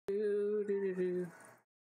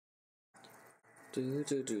Do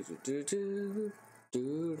do do do do do do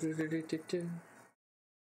do do do do do.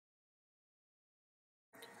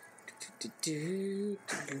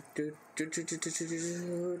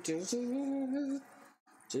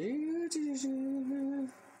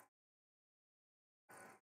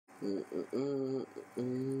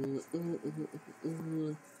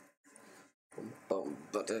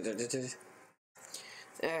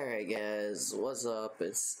 Alright guys, what's up?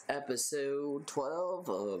 It's episode 12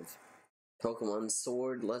 of Pokemon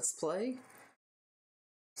Sword Let's Play.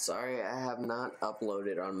 Sorry I have not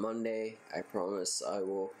uploaded on Monday. I promise I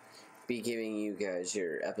will be giving you guys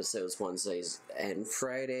your episodes Wednesdays and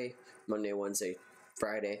Friday. Monday, Wednesday,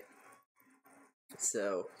 Friday.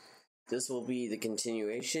 So, this will be the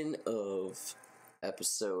continuation of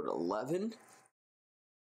episode 11.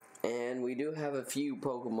 And we do have a few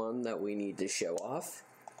Pokemon that we need to show off.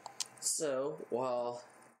 So, while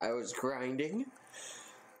I was grinding,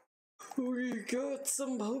 we got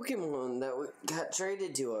some Pokemon that got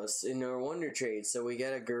traded to us in our Wonder Trade. So we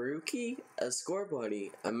got a Garuki, a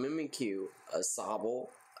Scorbunny, a Mimikyu, a Sobble,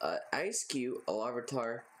 a Ice-Cube, a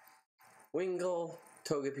Larvitar, Wingull,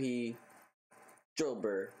 Togepi,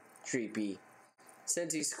 Drillbur, Treepy,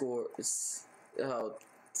 Centiscore,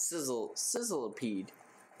 Sizzlipede,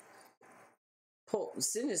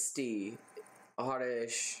 Sinistea,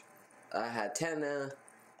 Oddish, a Hatena.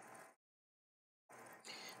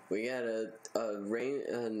 We got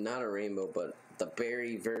not a rainbow, but the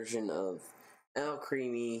berry version of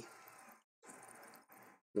Alcremie,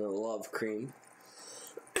 the Love Cream.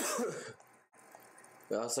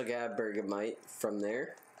 We also got a Bergamite from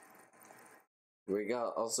there. We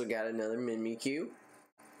also got another Mimikyu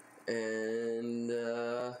and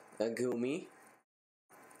a Gumi,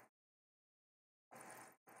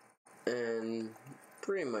 and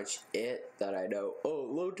pretty much it that I know. Oh,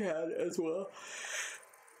 Lotad as well.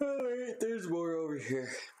 Alright, there's more over here.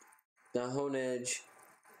 The Honedge,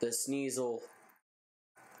 the Sneasel,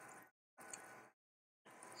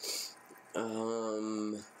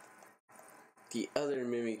 the other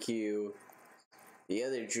Mimikyu, the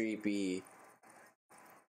other Dreepy,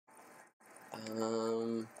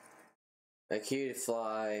 a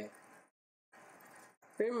Cutiefly,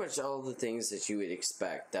 pretty much all the things that you would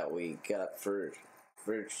expect that we got for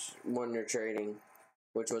Wonder Trading,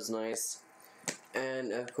 which was nice.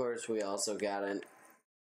 And of course we also got an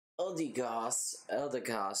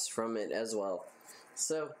Eldegoss from it as well.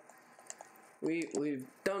 So we've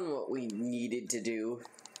done what we needed to do.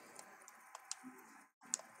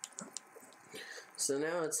 So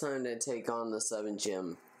now it's time to take on the 7th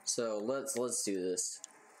gym. So let's do this.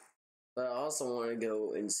 But I also want to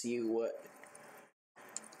go and see what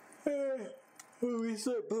we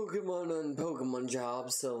start Pokemon on Pokemon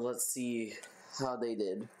jobs. So let's see how they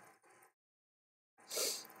did.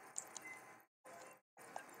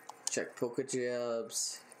 Check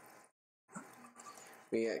Pokejobs.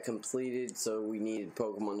 We got completed, so we needed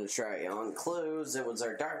Pokemon to try on clothes. It was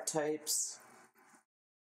our dark types.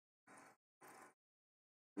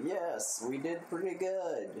 Yes, we did pretty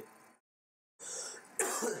good.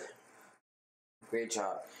 Great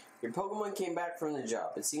job. Your Pokemon came back from the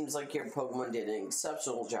job. It seems like your Pokemon did an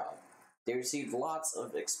exceptional job. They received lots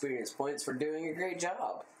of experience points for doing a great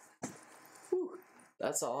job. Whew,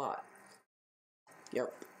 that's a lot.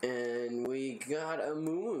 Yep, and we got a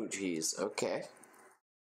Moo cheese. Okay.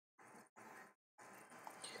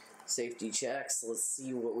 Safety checks. Let's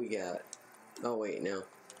see what we got. Oh, wait, no.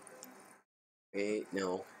 Wait,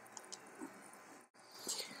 no.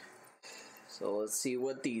 So let's see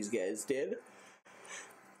what these guys did.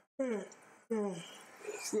 Yay,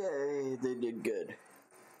 they did good.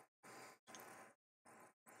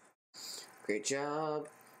 Great job.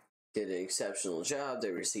 Did an exceptional job.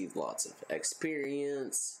 They received lots of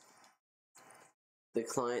experience. The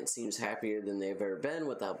client seems happier than they've ever been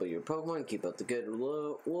with helping your Pokemon. Keep up the good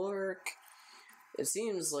work. It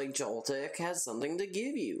seems like Joltik has something to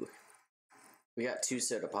give you. We got 2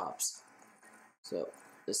 soda pops. So,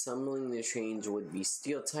 assembling the change would be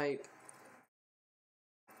Steel type.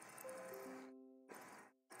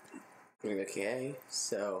 Okay,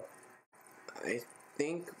 so I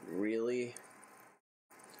think really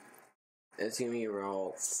it's gonna be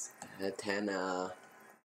Ralts, Hatena.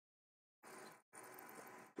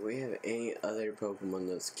 Do we have any other Pokemon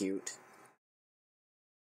that's cute?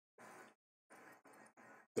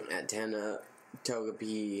 Hatena,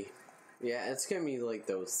 Togepi. Yeah, it's gonna be like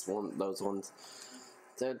those ones.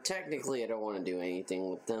 So technically I don't want to do anything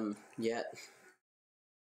with them yet.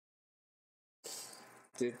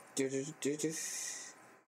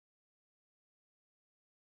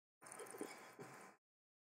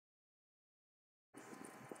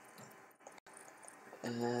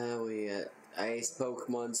 We got Ice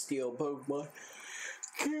Pokemon, Steel Pokemon,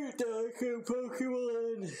 Dark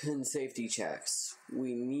Pokemon, and safety checks.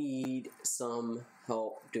 We need some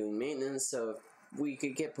help doing maintenance, so if we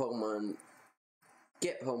could get Pokemon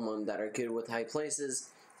that are good with high places,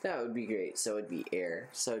 that would be great. So it'd be air,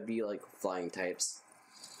 so it'd be like flying types.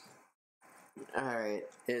 Alright,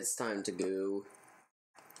 it's time to go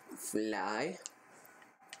fly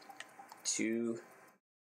to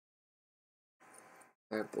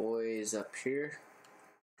our boys up here.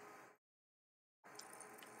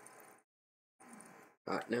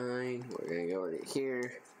 Got 9. We're gonna go over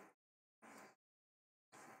here.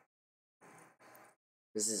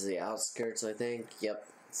 This is the outskirts, I think. Yep,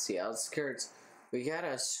 it's the outskirts. We got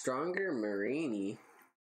a stronger Marini.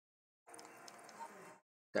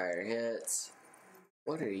 Dire hits.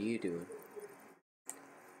 What are you doing?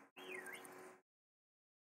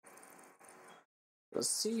 Let's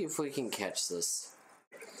see if we can catch this.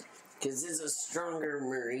 Because it's a stronger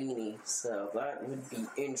Marini, so that would be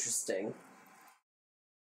interesting.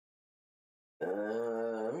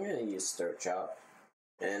 I'm gonna use Stir Chop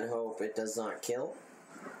and hope it does not kill.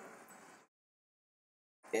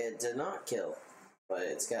 It did not kill, but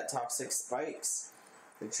it's got toxic spikes.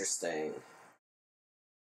 Interesting.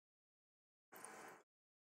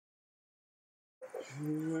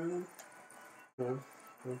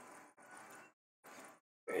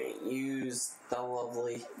 Use the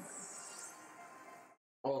lovely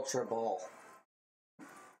Ultra Ball.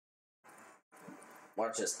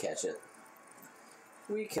 Watch us catch it.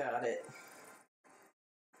 We caught it.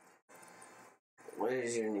 What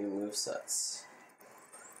is your new movesets?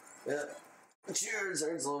 Yep.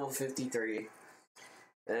 Charizard's level 53.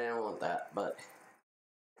 I didn't want that, but...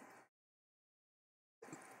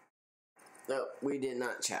 No, we did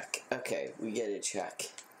not check. Okay, we get a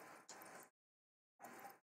check.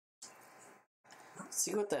 Let's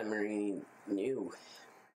see what that Marini knew.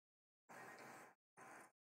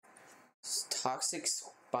 Toxic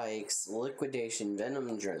spikes, liquidation,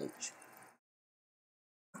 venom drench.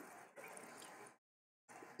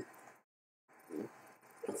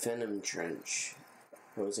 Venom drench.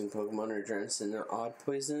 Opposing Pokemon are drenched in an odd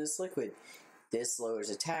poisonous liquid. This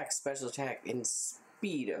lowers attack, special attack, and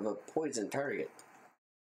speed of a poison target.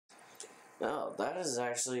 Oh, that is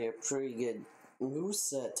actually a pretty good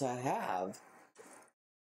moveset to have.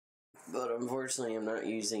 But unfortunately, I'm not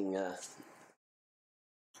using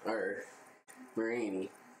our Marini.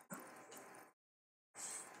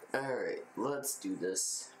 Alright, let's do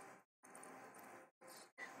this.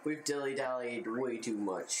 We've dilly-dallied way too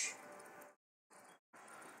much.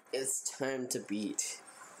 It's time to beat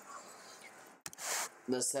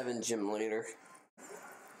the 7 gym leader.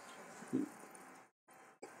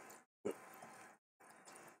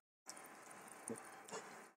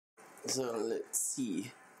 So let's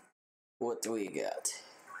see. What do we got?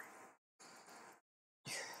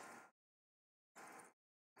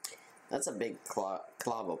 That's a big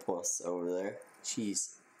Clavopus over there.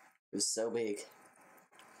 Jeez. It was so big.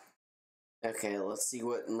 Okay, let's see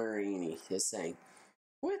what Marini is saying.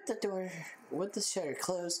 With the shutter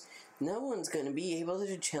closed, no one's gonna be able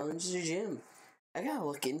to challenge the gym. I gotta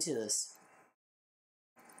look into this.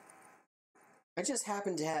 I just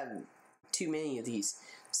happen to have too many of these,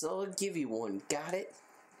 so I'll give you one. Got it?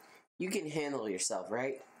 You can handle yourself,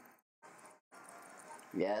 right?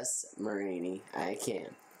 Yes, Marini, I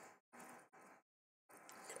can.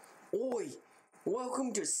 Oi!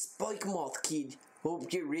 Welcome to Spike Moth, kid.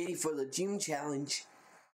 Hope you're ready for the gym challenge.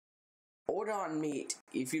 Hold on, mate.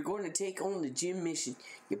 If you're going to take on the gym mission,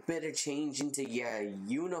 you better change into your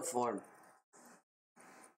uniform.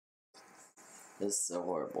 That's so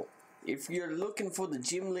horrible. If you're looking for the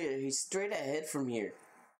gym leader, he's straight ahead from here.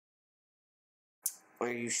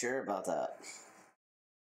 Are you sure about that?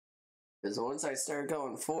 Because once I start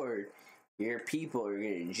going forward, your people are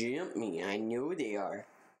going to jump me. I know they are.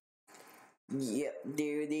 Yep,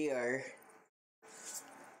 there they are.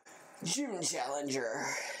 Gym Challenger.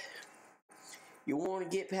 You want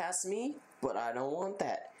to get past me? But I don't want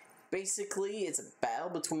that. Basically, it's a battle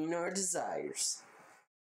between our desires.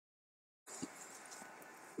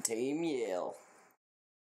 Team Yell.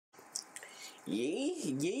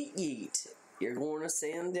 Yeet, yeet, yeet. You're going to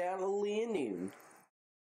send out a Linoon.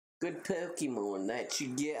 Good Pokemon that you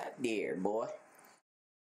got there, boy.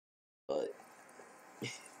 But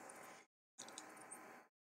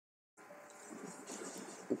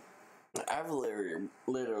I've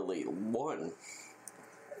literally won.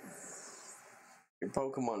 Your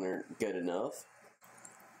Pokemon aren't good enough.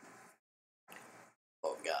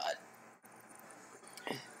 Oh God.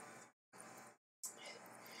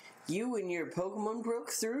 You and your Pokemon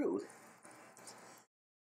broke through.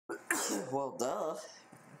 Well, duh.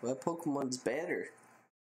 My Pokemon's better.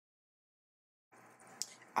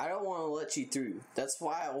 I don't want to let you through. That's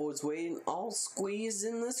why I was waiting all squeezed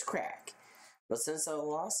in this crack. But since I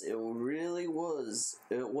lost, it was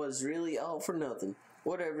really all for nothing.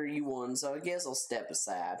 Whatever you won, so I guess I'll step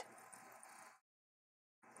aside.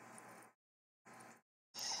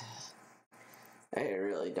 I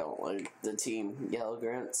really don't like the team Yellow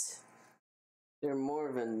Grunts. They're more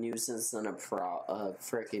of a nuisance than a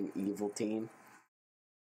frickin' evil team.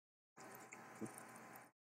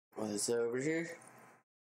 What's over here?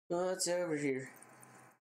 What's over here?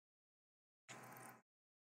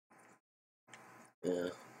 Yeah.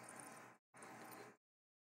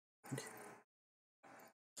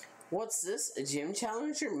 What's this? A gym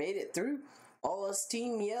challenger made it through? All us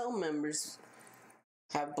Team Yell members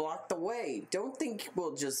have blocked the way. Don't think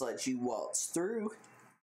we'll just let you waltz through.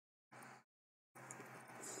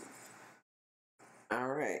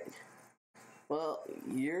 Alright. Well,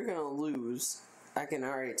 you're gonna lose. I can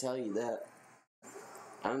already tell you that.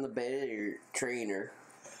 I'm the better trainer.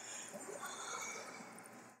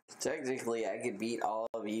 Technically, I could beat all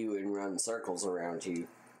of you and run circles around you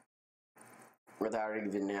without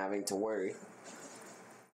even having to worry.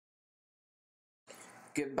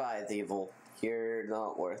 Goodbye, Thievel. You're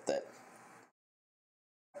not worth it.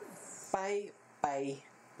 Bye. Bye.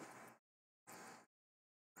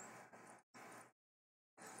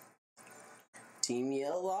 Team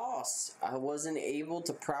Yell lost. I wasn't able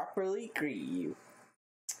to properly greet you.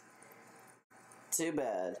 Too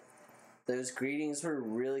bad. Those greetings were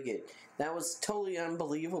really good. That was totally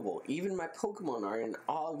unbelievable. Even my Pokemon are in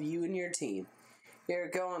awe of you and your team.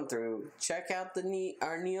 Here, go on through. Check out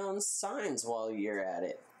our neon signs while you're at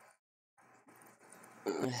it.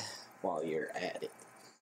 While you're at it.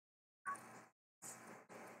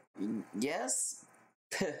 Yes,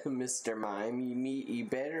 Mr. Mime, you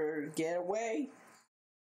better get away.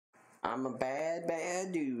 I'm a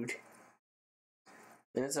bad dude.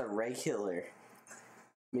 It's a regular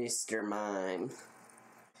Mr. Mime.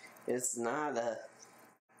 It's not a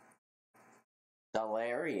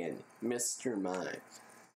Galarian Mr. Mime.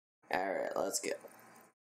 Alright, let's go.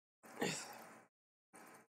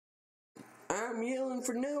 I'm yelling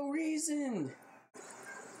for no reason.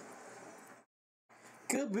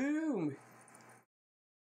 Kaboom!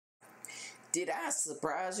 Did I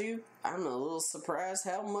surprise you? I'm a little surprised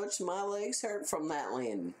how much my legs hurt from that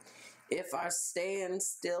landing. If I stand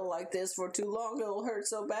still like this for too long, it'll hurt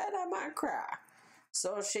so bad I might cry.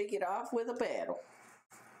 So I'll shake it off with a paddle.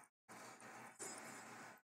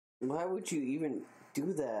 Why would you even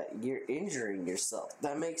do that? You're injuring yourself.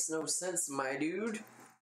 That makes no sense, my dude.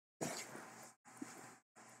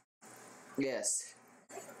 Yes.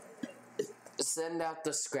 Send out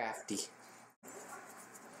the Scrafty.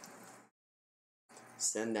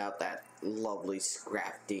 Send out that lovely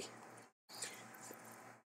Scrafty.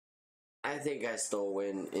 I think I still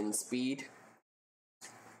win in speed.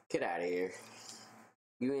 Get out of here.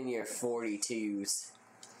 You and your 42s.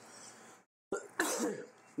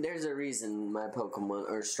 There's a reason my Pokemon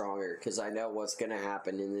are stronger, because I know what's going to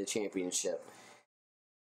happen in the championship.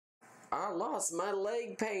 I lost my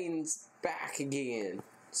leg pains back again.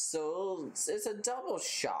 So it's a double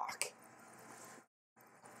shock.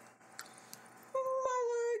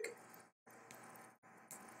 My leg.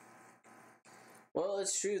 Well,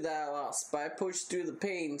 it's true that I lost, but I pushed through the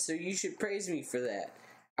pain, so you should praise me for that.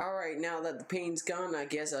 Alright, now that the pain's gone, I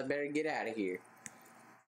guess I better get out of here.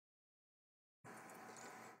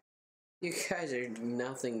 You guys are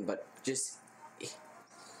nothing but just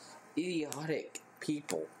idiotic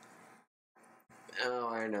people.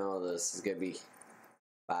 Oh, I know this is gonna be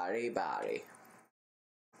body.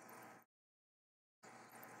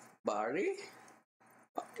 Body?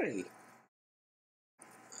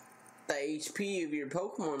 The HP of your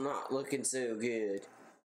Pokemon not looking so good.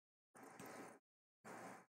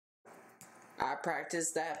 I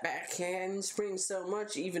practiced that backhand spring so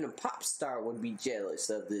much, even a pop star would be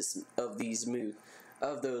jealous of those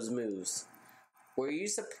moves. Were you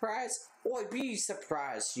surprised? Boy, be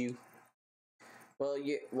surprised, you. Well,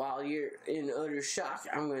 while you're in utter shock,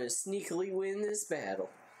 I'm gonna sneakily win this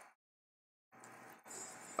battle.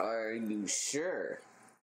 Are you sure?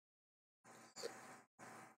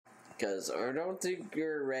 Because I don't think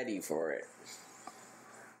you're ready for it.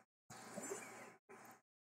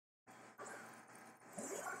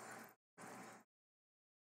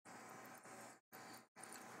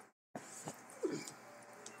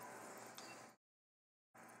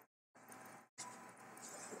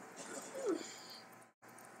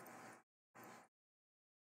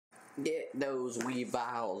 Get those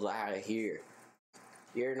Weaviles out of here.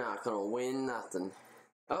 You're not gonna win nothing.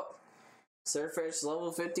 Oh, Surfetch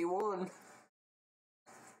level 51.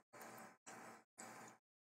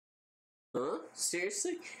 Huh?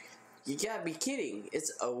 Seriously? You gotta be kidding.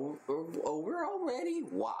 It's over already?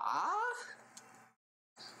 Why?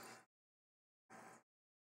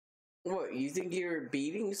 What, you think you're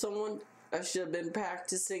beating someone? I should have been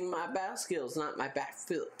practicing my back skills, not my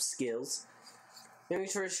backflip skills.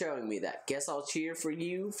 Thanks for showing me that. Guess I'll cheer for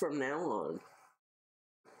you from now on.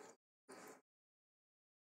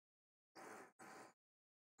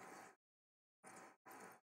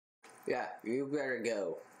 Yeah, you better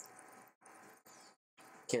go.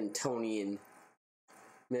 Cantonian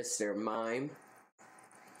Mr. Mime.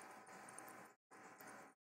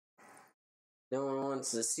 No one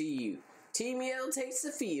wants to see you. Team Yell takes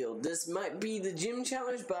the field. This might be the gym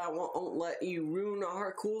challenge, but I won't let you ruin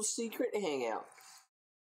our cool secret hangout.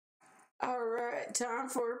 Alright, time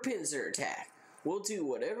for a pincer attack. We'll do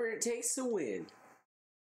whatever it takes to win.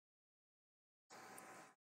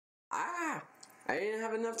 Ah! I didn't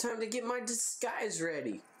have enough time to get my disguise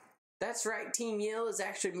ready. That's right, Team Yell is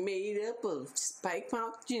actually made up of spike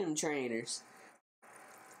mouth gym trainers.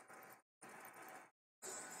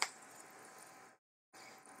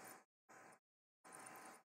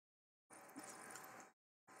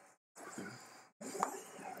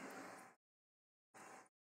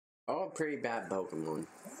 Oh, pretty bad Pokemon.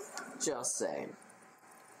 Just saying.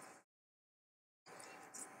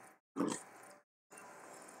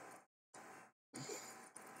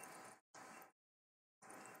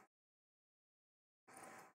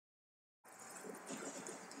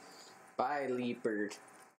 Bye, Leopard.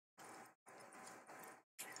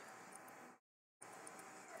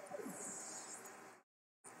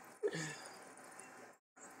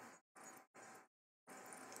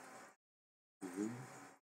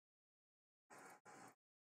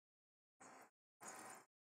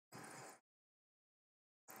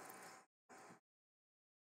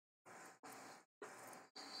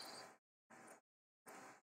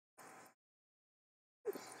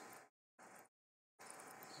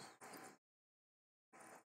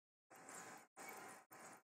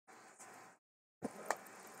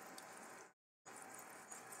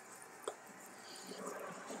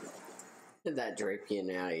 Get that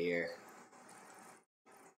Drapion out of here.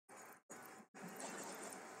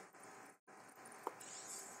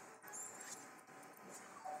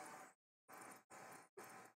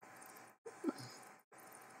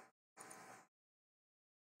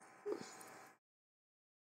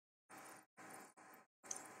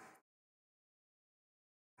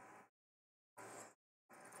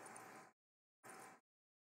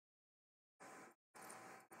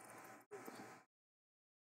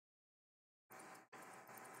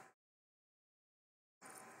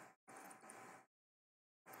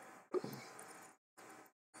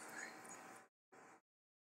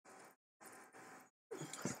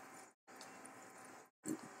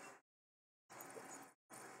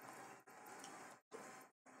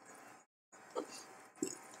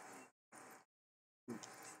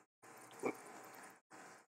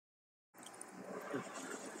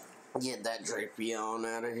 Get that Drapion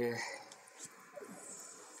out of here.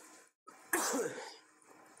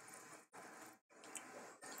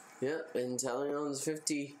 Yep, Inteleon's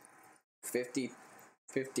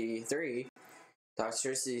 53.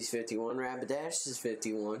 Toxtricity's 51. Rapidash is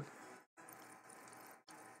 51.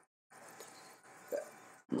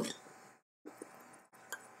 It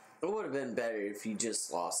would have been better if you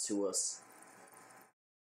just lost to us.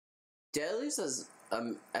 Did I lose as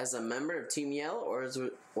a member of Team Yell, or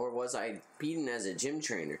was I beaten as a gym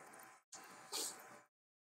trainer?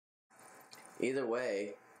 Either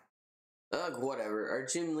way, whatever. Our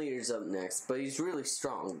gym leader's up next, but he's really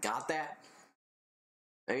strong. Got that?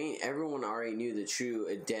 I mean, everyone already knew the true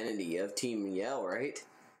identity of Team Yell, right?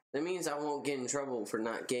 That means I won't get in trouble for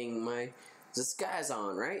not getting my disguise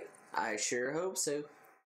on, right? I sure hope so.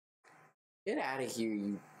 Get out of here,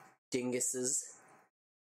 you dinguses.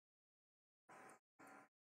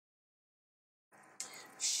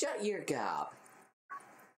 Shut your gob.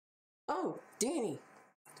 Oh, Danny.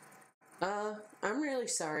 I'm really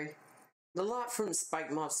sorry. The lot from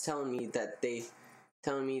Spike Moth's telling me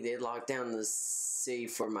they locked down the city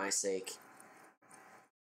for my sake.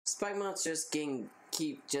 Spike Moth just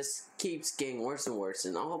keeps getting worse and worse,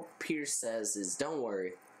 and all Piers says is, "Don't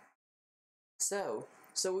worry." So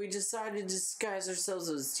we decided to disguise ourselves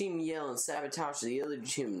as Team Yell and sabotage the other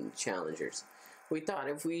gym challengers. We thought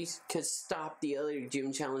if we could stop the other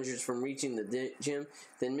gym challengers from reaching the gym,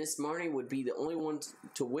 then Miss Marnie would be the only one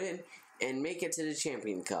to win and make it to the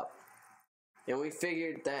Champion Cup. And we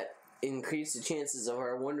figured that increased the chances of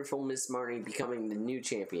our wonderful Miss Marnie becoming the new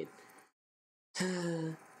champion.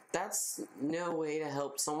 That's no way to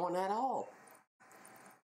help someone at all.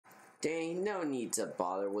 There ain't no need to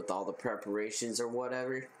bother with all the preparations or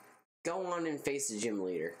whatever. Go on and face the gym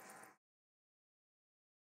leader.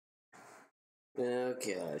 Oh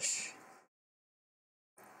gosh.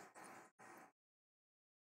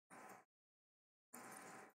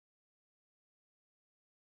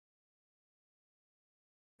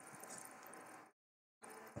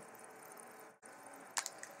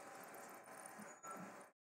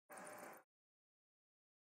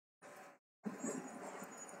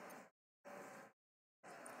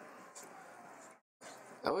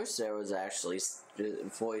 I wish there was actually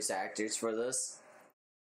voice actors for this.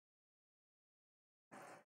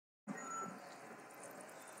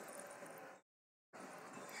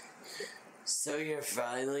 So you're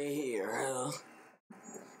finally here, huh?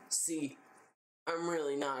 See, I'm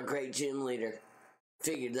really not a great gym leader.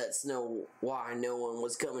 Figured that's why no one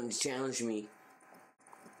was coming to challenge me.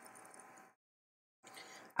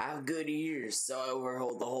 I have good ears, so I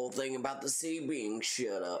overheard the whole thing about the sea being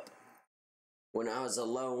shut up. When I was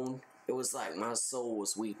alone, it was like my soul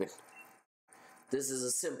was weeping. This is a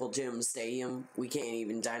simple gym stadium. We can't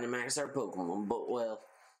even Dynamax our Pokemon, but well,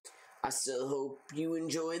 I still hope you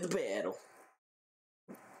enjoy the battle.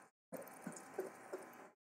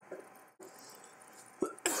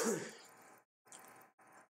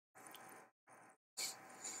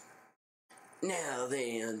 Now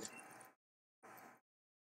then,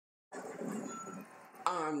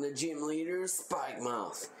 I'm the gym leader,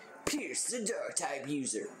 Spikemouth, Pierce the Dark-type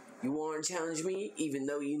user. You want to challenge me even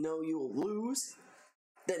though you know you'll lose?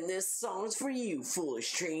 Then this song's for you,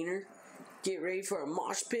 foolish trainer. Get ready for a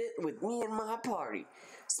mosh pit with me and my party.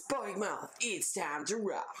 Spikemouth, it's time to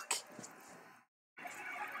rock.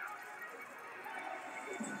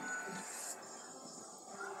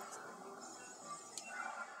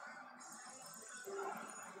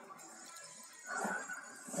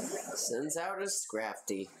 Sends out a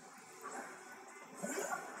Scrafty.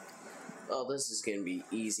 Oh, this is gonna be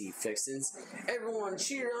easy fixins. Everyone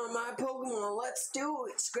cheer on my Pokemon. Let's do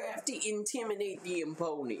it. Scrafty, intimidate the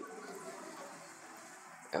opponent.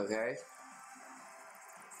 Okay.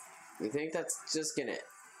 You think that's just gonna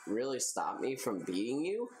really stop me from beating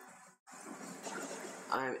you?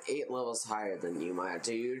 I'm 8 levels higher than you, my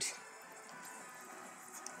dude.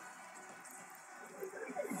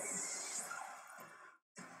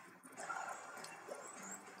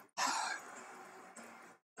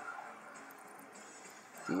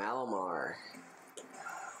 Malamar.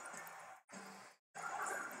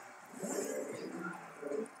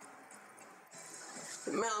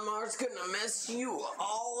 Malamar's gonna mess you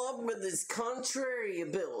all up with his contrary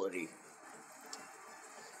ability.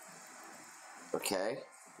 Okay.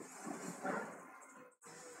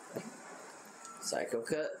 Psycho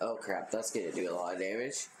Cut? Oh crap, that's gonna do a lot of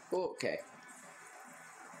damage. Oh, okay.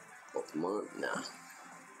 Pokemon? Nah.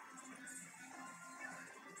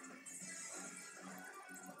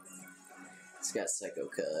 It's got Psycho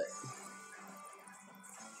Cut.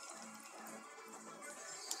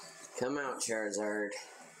 Come out, Charizard.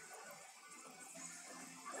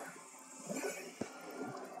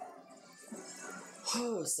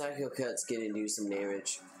 Oh, Psycho Cut's gonna do some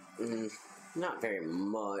damage. Not very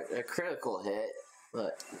much. A critical hit,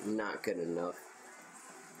 but not good enough.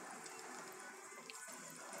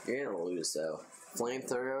 You're gonna lose though.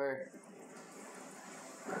 Flamethrower,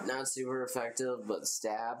 not super effective, but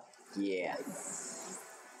stab, yeah.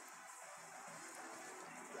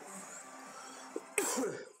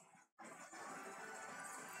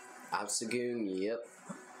 Obstagoon, yep.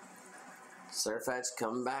 Surfetch,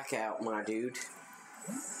 come back out, my dude.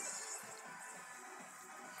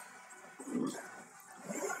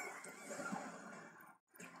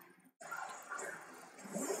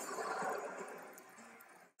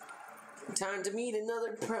 Time to meet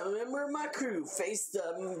another member of my crew. Face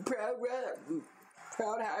the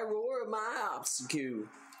proud high roar of my Obstagoon.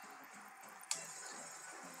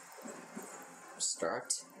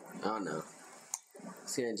 Start? Oh no.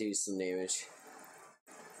 It's gonna do some damage.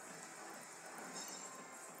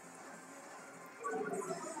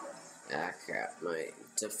 Ah crap, my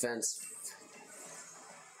defense.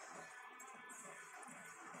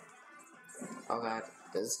 Oh god,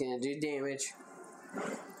 this is gonna do damage.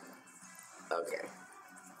 Okay.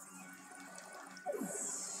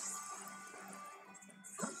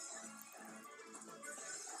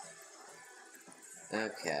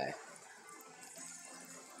 Okay.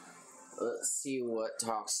 Let's see what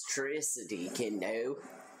Toxtricity can do.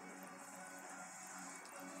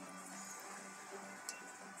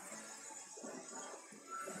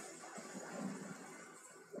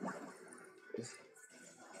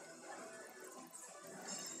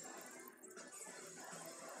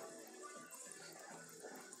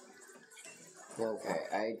 Okay,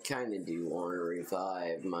 I kind of do want to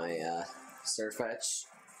revive my Surfetch.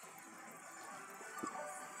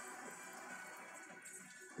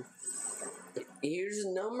 Here's a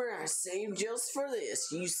number I saved just for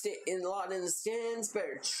this. You sit in a lot in the stands,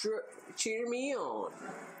 better cheer me on.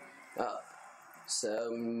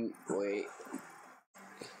 Wait.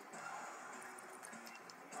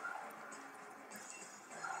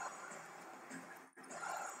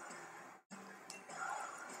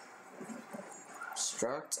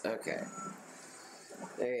 Struct? Okay.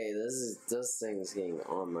 Hey, this thing's getting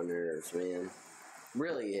on my nerves, man.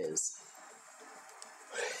 Really is.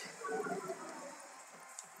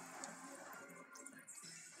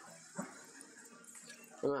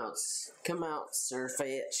 Come out, Sir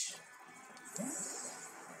Fetch.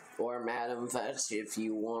 Or Madam Fetch, if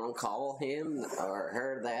you want to call him or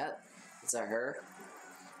her that. It's a her.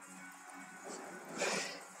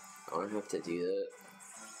 I don't have to do that.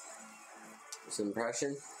 This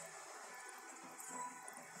impression.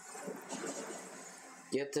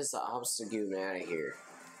 Get this obstagoon out of here.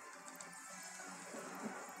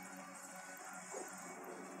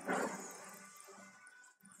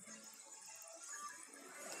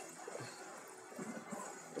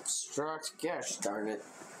 Obstruct, gosh darn it.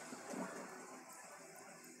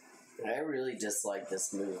 I really dislike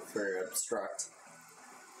this move for obstruct.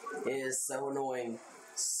 It is so annoying.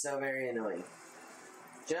 So very annoying.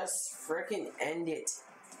 Just frickin' end it.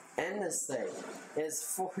 End this thing. It's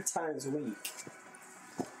 4 times weak.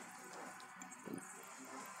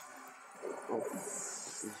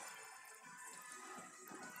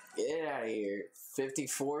 Get out of here.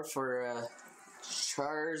 54 for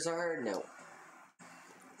Charizard? No.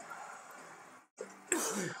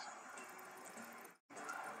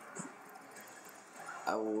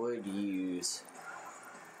 I would use...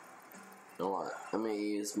 You know what? I'm gonna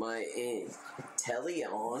use my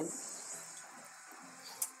Inteleon.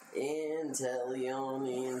 Inteleon.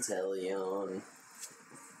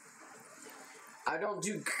 I don't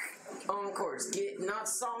do encores. Get not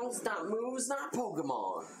songs, not moves, not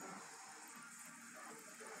Pokemon.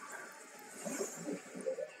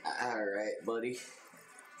 Alright, buddy.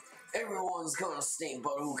 Everyone's gonna stink,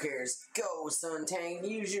 but who cares? Go, Suntang.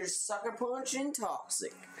 Use your Sucker Punch and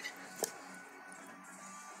Toxic.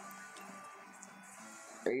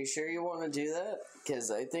 Are you sure you want to do that? Because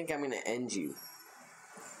I think I'm gonna end you.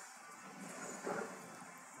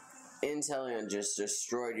 Inteleon just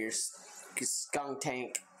destroyed your skunk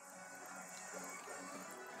tank.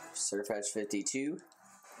 Surfetch 52.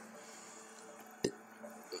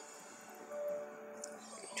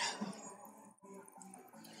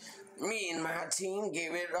 Me and my team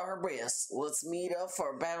gave it our best. Let's meet up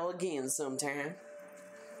for a battle again sometime.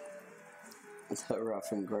 The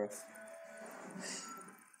rough and gruff.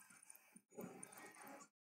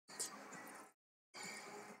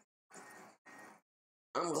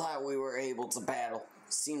 I'm glad we were able to battle.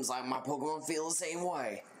 Seems like my Pokemon feel the same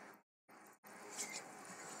way.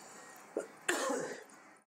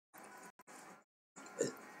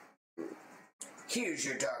 Here's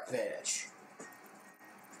your Dark Patch.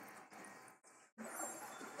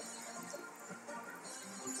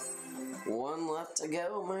 One left to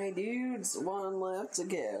go, my dudes. One left to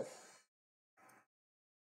go.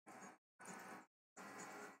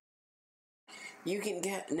 You can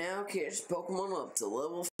now catch Pokemon up to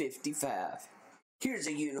level 55. Here's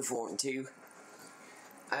a uniform too.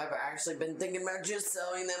 I've actually been thinking about just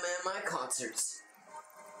selling them at my concerts.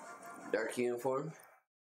 Dark uniform.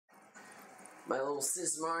 My little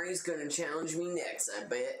sis Marnie's gonna challenge me next, I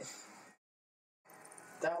bet.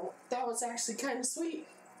 That was actually kind of sweet.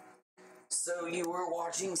 So you were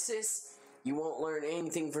watching, sis? You won't learn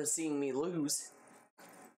anything from seeing me lose.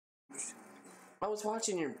 I was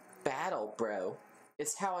watching your battle, bro.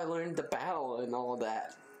 It's how I learned the battle and all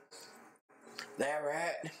that. That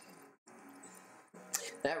right?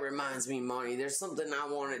 That reminds me, Marnie, there's something I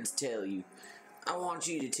wanted to tell you. I want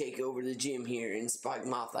you to take over the gym here in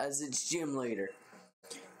Spikemoth as its gym leader.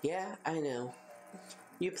 Yeah, I know.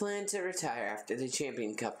 You plan to retire after the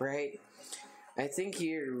Champion Cup, right? I think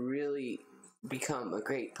you'd really become a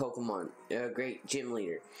great great gym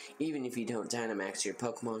leader, even if you don't Dynamax your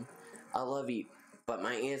Pokemon. I love you, but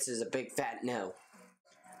my answer is a big fat no.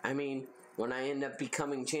 I mean, when I end up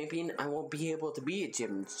becoming champion, I won't be able to be a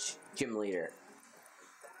gym leader.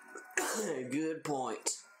 Good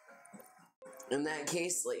point. In that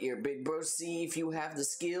case, let your big bro see if you have the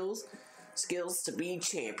skills to be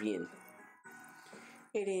champion.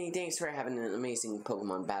 Hey Danny, thanks for having an amazing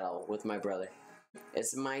Pokemon battle with my brother.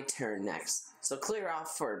 It's my turn next, so clear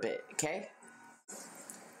off for a bit, okay?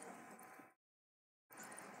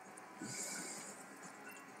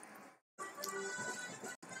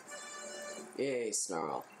 Yay,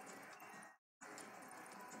 Snarl.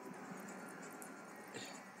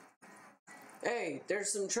 Hey,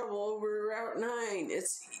 there's some trouble over Route 9.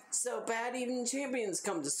 It's so bad even champions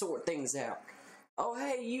come to sort things out. Oh,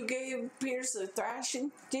 hey, you gave Piers a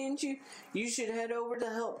thrashing, didn't you? You should head over to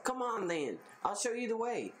help. Come on, then. I'll show you the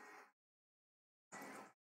way.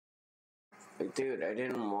 Like, dude, I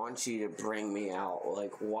didn't want you to bring me out.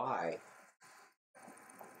 Like, why?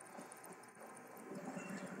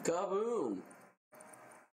 Kaboom!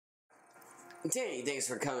 Danny, thanks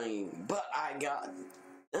for coming, but I got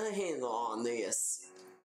a handle on this.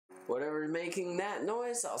 Whatever's making that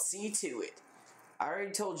noise, I'll see to it. I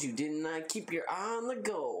already told you, didn't I? Keep your eye on the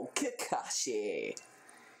goal, Kakashi.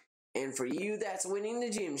 And for you, that's winning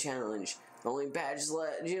the gym challenge. The only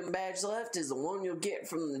gym badge left is the one you'll get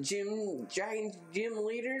from the giant gym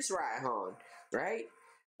leaders, Raihan. Right?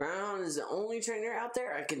 Raihan is the only trainer out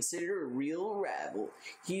there I consider a real rival.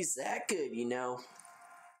 He's that good, you know.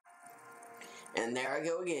 And there I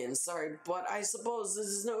go again. Sorry, but I suppose this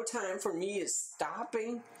is no time for me to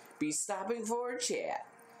be stopping for a chat.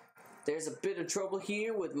 There's a bit of trouble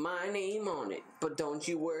here with my name on it, but don't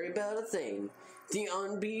you worry about a thing. The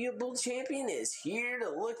unbeatable champion is here to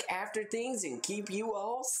look after things and keep you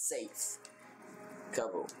all safe.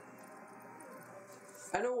 Couple.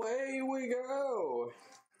 And away we go.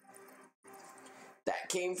 That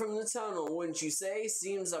came from the tunnel, wouldn't you say?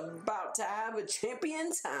 Seems about to have a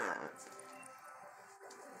champion time.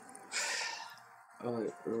 I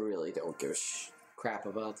really don't give a crap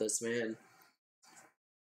about this, man.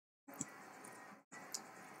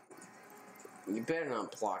 You better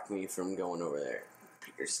not block me from going over there.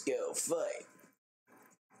 Pierce, go fight.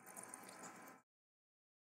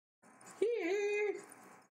 Here.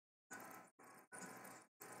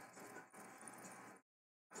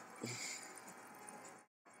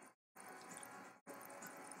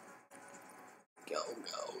 Go,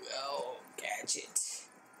 go, go. Catch it.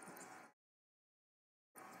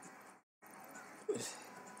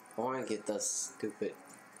 I want to get the stupid...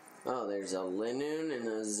 Oh, there's a Linoon and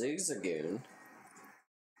a Zigzagoon.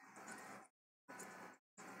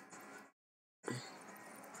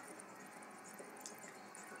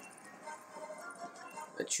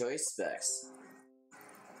 A choice specs.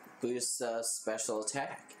 Boosts special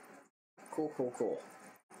attack. Cool, cool, cool.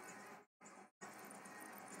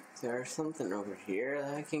 Is there something over here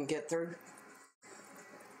that I can get through?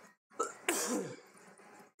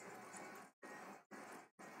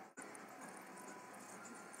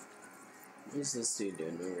 What is this dude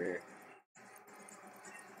doing over here?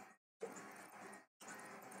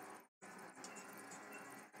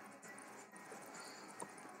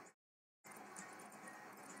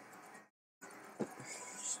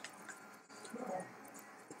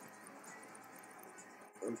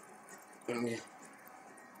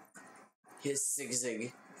 His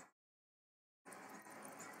zigzag.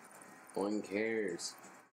 One cares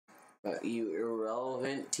about you,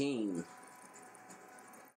 irrelevant team.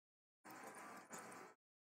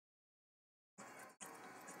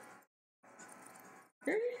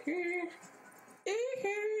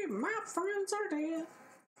 My friends are dead.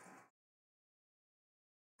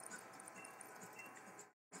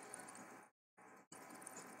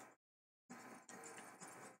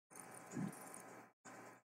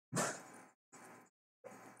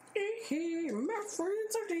 My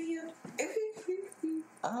friends are dead.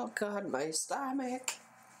 Oh God, my stomach.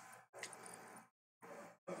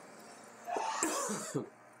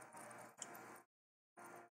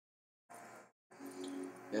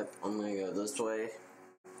 Yep, I'm gonna go this way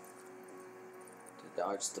to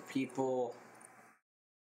dodge the people.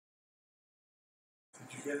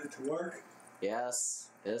 Did you get it to work? Yes,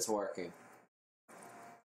 it's working.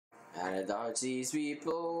 Gotta dodge these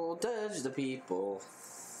people, dodge the people.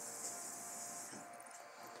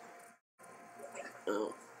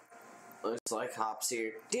 Oh, looks like Hop's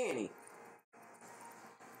here. Danny!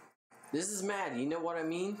 This is mad, you know what I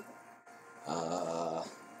mean?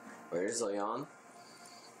 Where's Leon?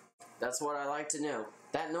 That's what I like to know.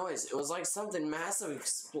 That noise, it was like something massive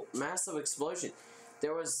explosion.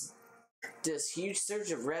 There was this huge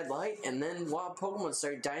surge of red light, and then wild Pokemon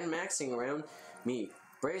started Dynamaxing around me.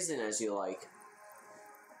 Brazen as you like.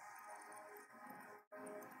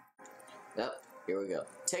 Yep, here we go.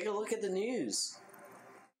 Take a look at the news.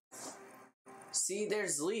 See,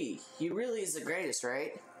 there's Lee. He really is the greatest,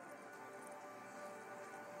 right?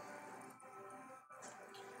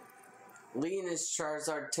 Lee and his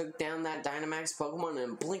Charizard took down that Dynamax Pokemon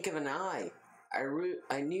in a blink of an eye.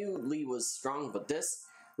 I knew Lee was strong, but this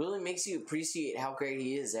really makes you appreciate how great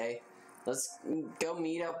he is, eh? Let's go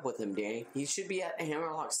meet up with him, Danny. He should be at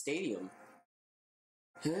Hammerlock Stadium.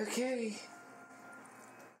 Okay.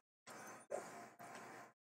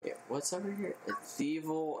 What's over here? A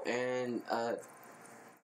Thievel and a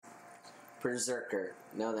Berserker.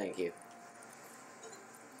 No, thank you.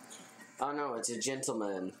 Oh no, it's a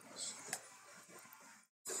gentleman.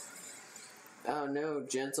 Oh no,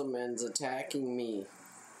 gentleman's attacking me.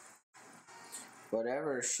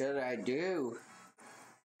 Whatever should I do?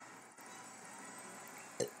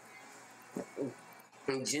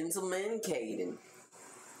 Gentleman Caden.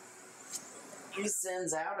 He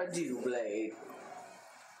sends out a dew blade.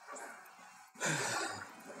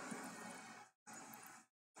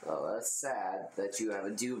 Oh, that's sad that you have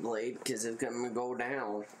a dew blade because it's gonna go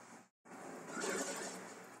down.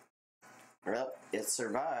 Well, it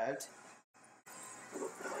survived.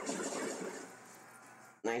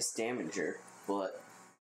 Nice damager, but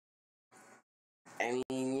I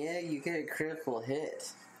mean, yeah, you get a critical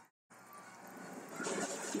hit.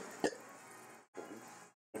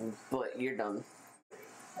 But you're done.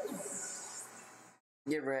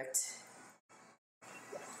 Get wrecked.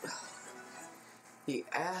 The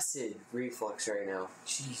acid reflux right now.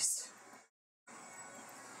 Jeez.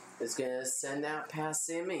 It's gonna send out past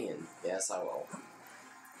Simeon. Yes, I will.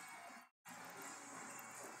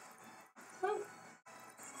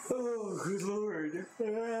 Oh, good lord.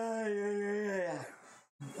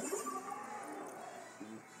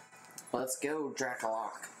 Let's go,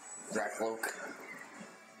 Dracoloc.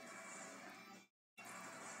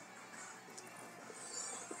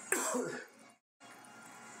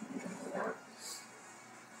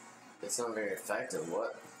 It's not very effective.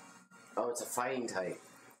 What? Oh, it's a fighting type.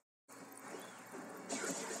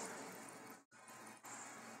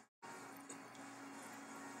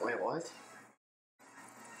 Wait, what?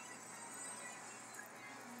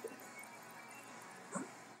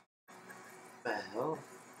 The hell?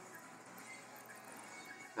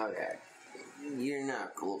 Okay. You're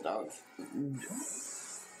not cool, dog.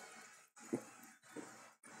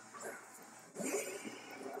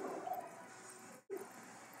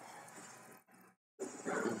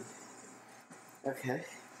 Okay.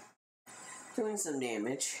 Doing some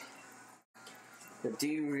damage. But do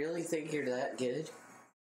you really think you're that good?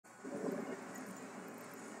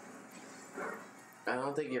 I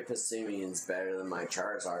don't think your Pissimian's better than my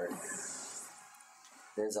Charizard.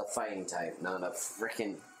 It's a fighting type, not a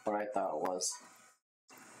frickin' what I thought it was.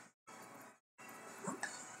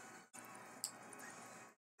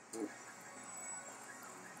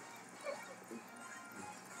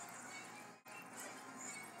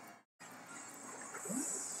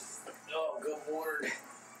 Oh, good lord.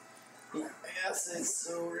 Yes, it's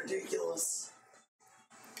so ridiculous.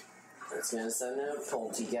 It's gonna send out a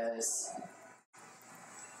faulty, guys.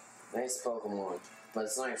 Nice Pokemon, but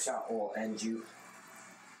its knife shot will end you.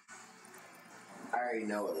 I already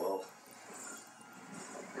know it will.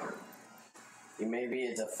 You may be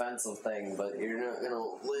a defensive thing, but you're not gonna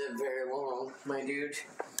live very long, my dude.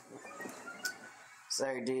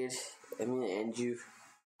 Sorry, dude. I'm gonna end you.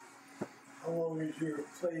 How long is your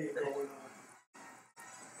play going on?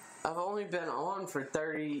 I've only been on for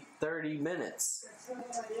 30 minutes. That's not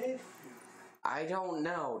what I asked you. I don't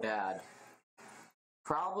know, Dad.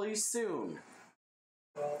 Probably soon.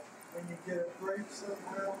 Well, when you get a break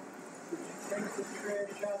somehow, would you take the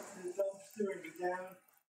trash out to the dumpster and go down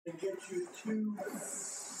and get you 2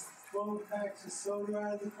 12 packs of soda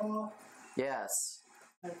out of the car? Yes.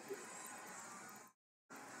 Thank you.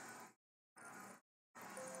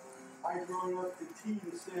 I brought up the tea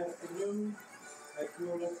this afternoon. I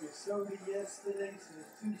brought up your soda yesterday, so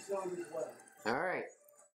there's 2 sodas left. Alright.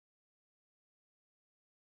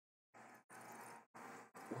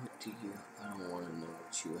 What do you... I don't want to know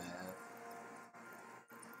what you have.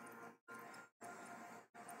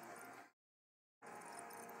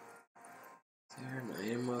 Is there an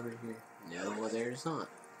item over here? No, there's not.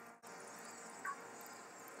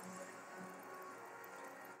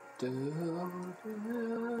 I'm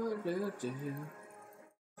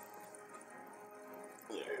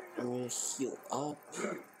gonna heal up.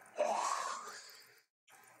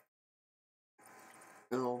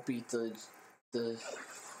 And I'll beat the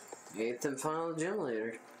 8th and final gym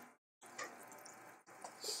later.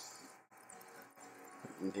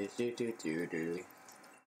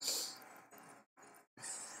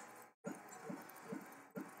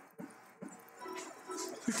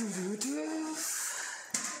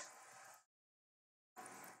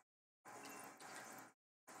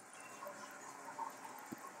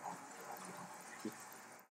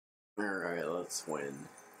 Alright, let's win.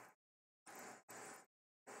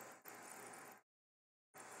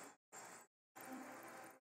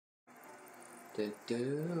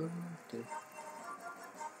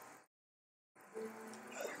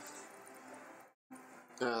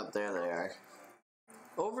 Oh, there they are.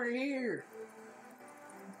 Over here.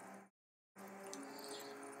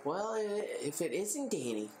 Well, if it isn't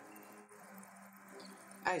Danny,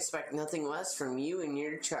 I expect nothing less from you and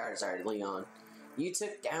your Charizard, Leon. You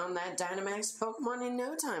took down that Dynamax Pokemon in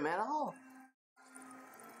no time at all.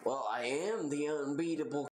 Well, I am the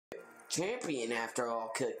unbeatable champion after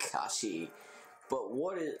all, Kakashi. But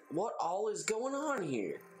what all is going on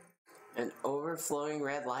here? An overflowing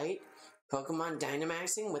red light? Pokemon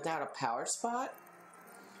Dynamaxing without a power spot?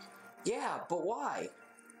 Yeah, but why?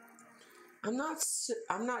 I'm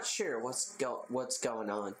not sure what's going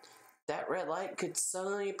on. That red light could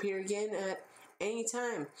suddenly appear again at any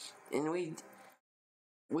time, and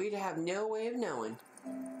we'd have no way of knowing.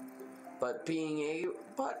 But being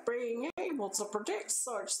able to predict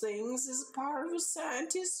such things is a part of a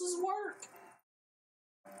scientist's work.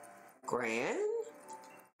 Gran?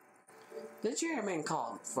 The chairman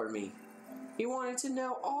called for me. He wanted to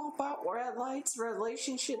know all about red light's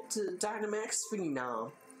relationship to the Dynamax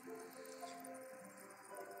Phenom.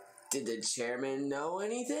 Did the chairman know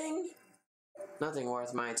anything? Nothing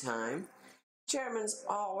worth my time. Chairman's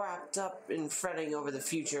all wrapped up in fretting over the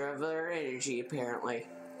future of their energy, apparently.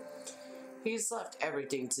 He's left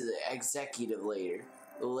everything to the executive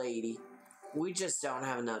lady. We just don't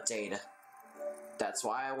have enough data. That's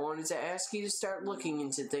why I wanted to ask you to start looking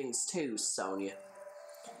into things too, Sonia.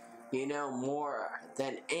 You know more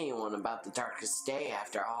than anyone about the darkest day,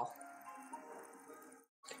 after all.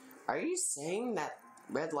 Are you saying that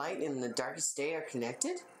red light and the darkest day are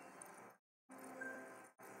connected?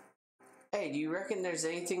 Hey, do you reckon there's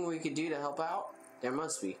anything we could do to help out? There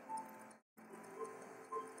must be.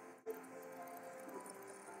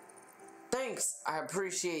 Thanks, I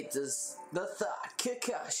appreciate the thought,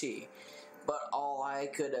 Kakashi. But all I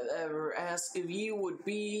could have ever asked of you would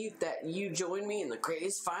be that you join me in the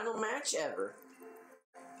greatest final match ever.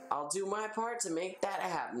 I'll do my part to make that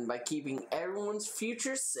happen by keeping everyone's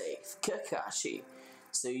future safe, Kakashi.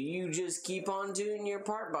 So you just keep on doing your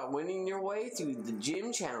part by winning your way through the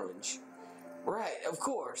gym challenge. Right, of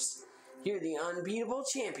course. You're the unbeatable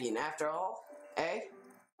champion after all, eh?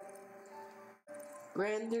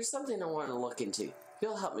 Gran, there's something I want to look into.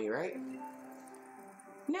 You'll help me, right?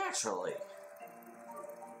 Naturally.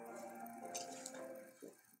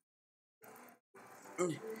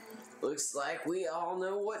 Looks like we all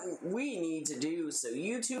know what we need to do, so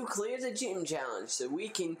you two clear the gym challenge so we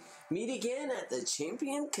can meet again at the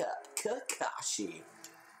Champion Cup, Kakashi.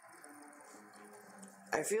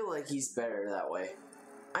 I feel like he's better that way.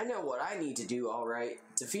 I know what I need to do, alright.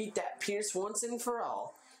 Defeat that Pierce once and for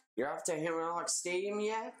all. You're off to Hammerlock Stadium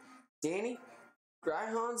yet? Danny?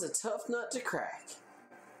 Raihan's a tough nut to crack.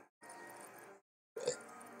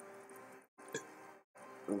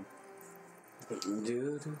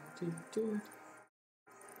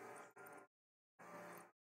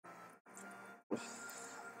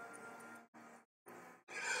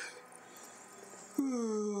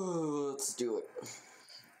 Let's do it.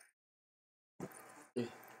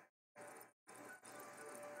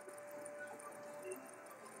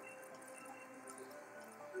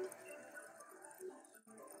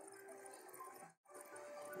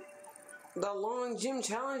 The long gym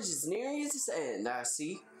challenge is nearing its end, I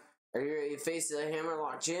see. Are you ready to face the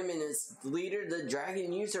Hammerlock Gym and its leader, the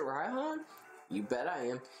Dragon User Raihan? You bet I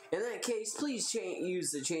am. In that case, please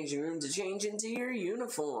use the changing room to change into your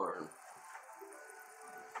uniform.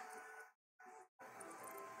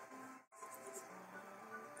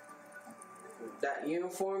 That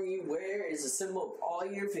uniform you wear is a symbol of all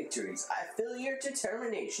your victories. I feel your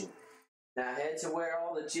determination. Now head to where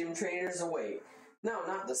all the gym trainers await. No,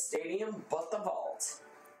 not the stadium, but the vault.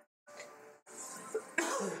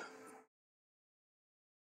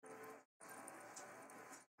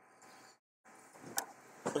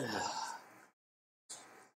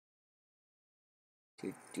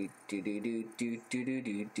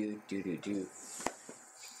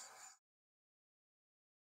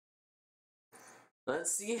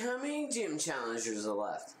 Let's see how many gym challengers are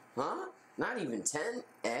left. Huh? Not even 10?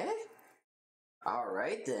 Eh?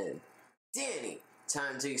 Alright then. Danny,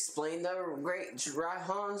 time to explain the great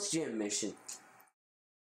Raihan's gym mission.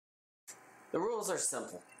 The rules are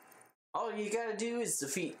simple. All you gotta do is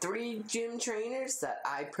defeat 3 gym trainers that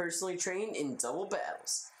I personally train in double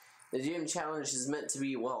battles. The gym challenge is meant to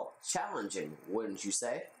be, well, challenging, wouldn't you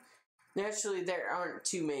say? Naturally, there aren't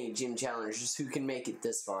too many gym challengers who can make it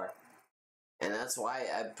this far. And that's why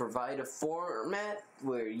I provide a format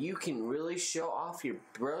where you can really show off your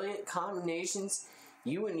brilliant combinations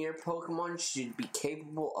you and your Pokemon should be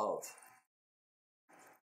capable of.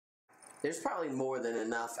 There's probably more than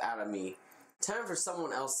enough out of me. Time for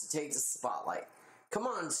someone else to take the spotlight. Come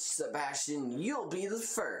on, Sebastian, you'll be the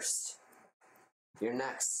first. You're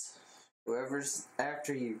next. Whoever's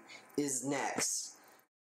after you is next.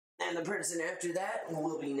 And the person after that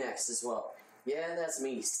will be next as well. Yeah, that's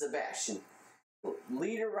me, Sebastian.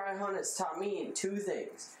 Leader Raihan has taught me 2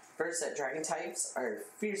 things. First, that dragon types are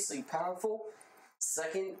fiercely powerful.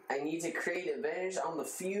 Second, I need to create advantage on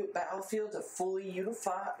the battlefield to fully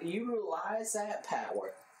utilize that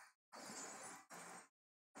power.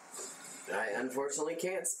 I unfortunately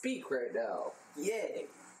can't speak right now. Yay!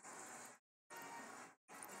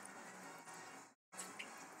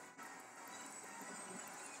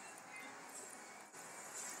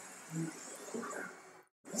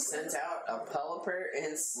 Sent out a Pelipper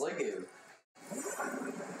and Sliggoo.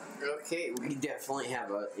 Okay, we definitely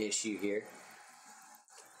have an issue here.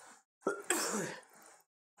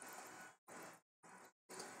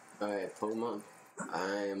 Alright, Pokemon.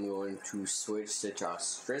 I am going to switch to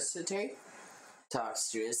Toxtricity.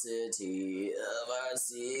 Toxtricity of our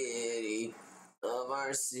city. Of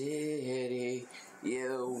our city.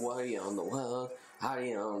 You, what are you on the world? How are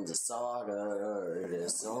you on disorder?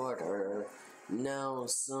 Disorder. Now,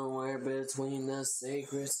 somewhere between the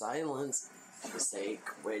sacred silence and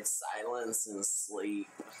sleep.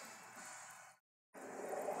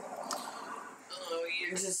 Oh,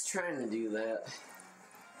 you're just trying to do that.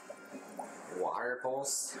 Water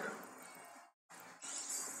Pulse?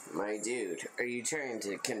 My dude, are you trying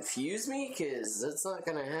to confuse me? Cause that's not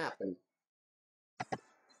gonna happen.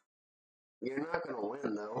 You're not gonna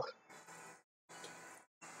win, though.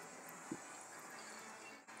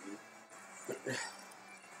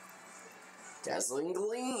 Dazzling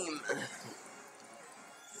Gleam!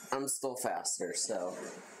 I'm still faster, so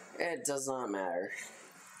it does not matter.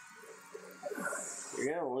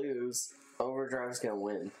 You're gonna lose. Overdrive's gonna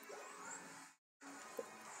win.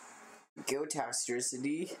 Go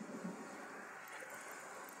Toxtricity.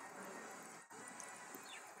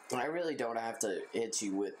 I really don't have to hit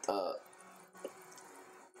you with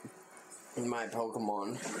my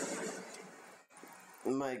Pokemon.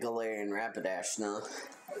 My Galar and Rapidash now.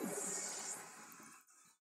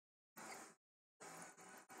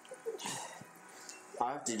 All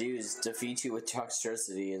I have to do is defeat you with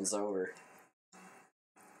Toxtricity and it's over.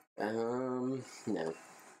 No.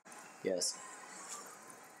 Yes.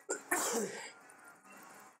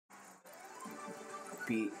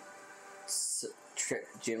 Beat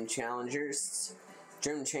Gym Challengers.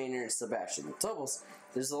 Gym Trainer Sebastian. Doubles.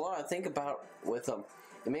 There's a lot to think about with them.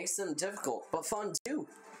 It makes them difficult, but fun too.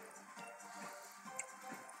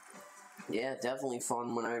 Yeah, definitely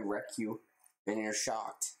fun when I wreck you and you're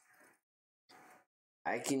shocked.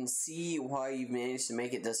 I can see why you've managed to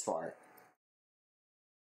make it this far.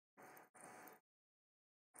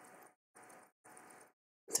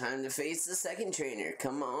 Time to face the second trainer.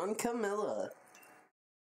 Come on, Camilla.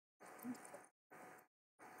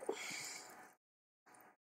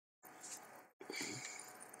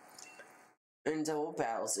 In double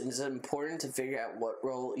battles, it is important to figure out what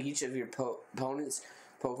role each of your opponent's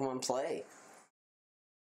Pokemon play.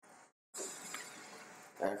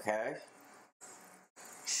 Okay.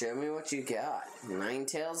 Show me what you got.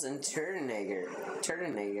 Ninetales and Turtonator.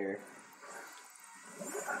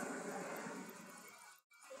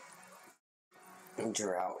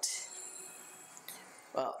 Drought.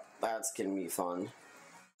 Well, that's gonna be fun.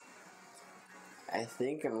 I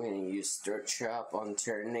think I'm gonna use Dirt Chop on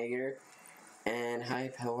Turtonator and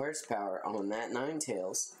high horsepower on that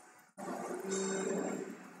Ninetales.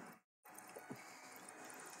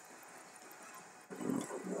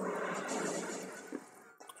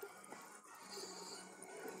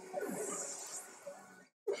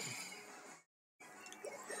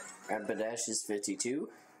 Rapidash is 52.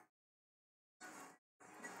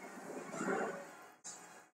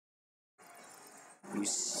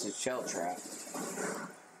 Use the Shell Trap.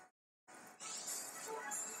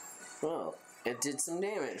 Well, it did some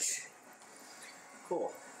damage.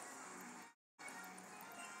 Cool.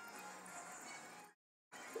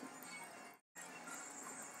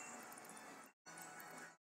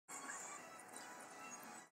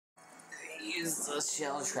 Use the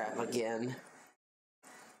Shell Trap again.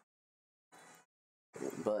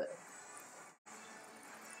 But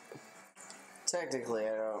technically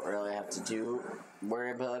I don't really have to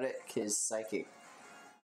worry about it because Psychic.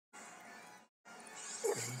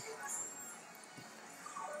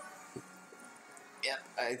 Yep,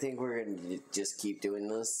 I think we're gonna just keep doing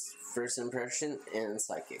this first impression and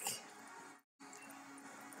Psychic.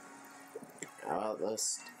 How about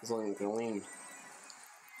this? Dazzling Gleam.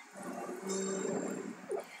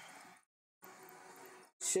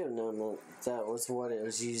 Should have known that was what it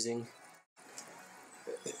was using.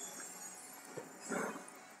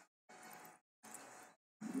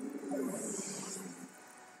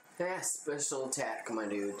 Yeah, special attack, my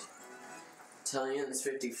dude. Italian's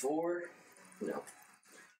 54. No.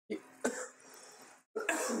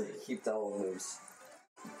 Keep the old moves.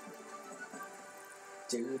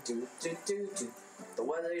 Do. The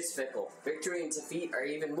weather is fickle. Victory and defeat are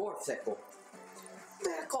even more fickle.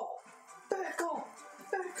 Fickle!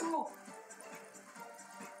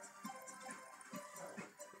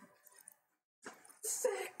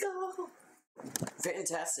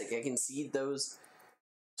 Fantastic! I can see those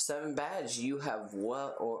 7 badge you have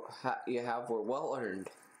were well earned.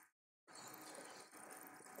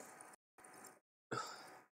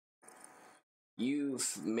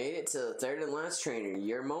 You've made it to the 3rd and last trainer.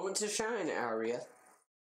 Your moment to shine, Aria.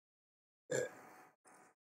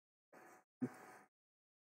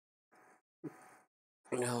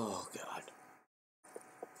 Oh, God.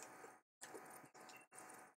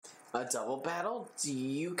 A double battle? Do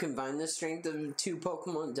you combine the strength of 2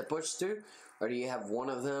 Pokemon to push through, or do you have one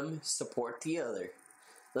of them support the other?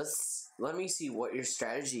 Let me see what your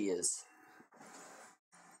strategy is.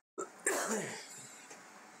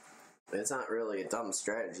 It's not really a dumb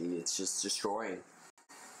strategy, it's just destroying.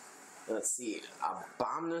 Let's see,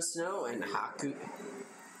 Abominable Snow and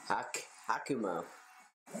Hakumo.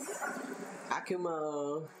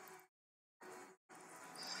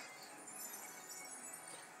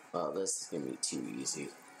 Oh, this is gonna be too easy.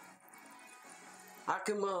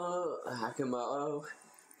 Hakumo.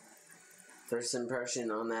 First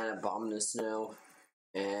impression on that Abominable Snow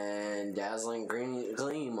and Dazzling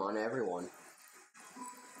Gleam on everyone.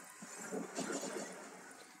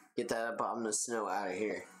 Get that Abominable Snow out of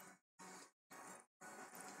here.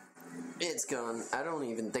 It's gone. I don't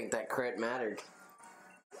even think that crit mattered.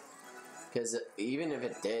 Because even if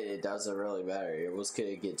it did, it doesn't really matter. It was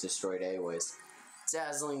gonna get destroyed anyways.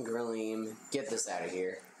 Dazzling Gleam, get this out of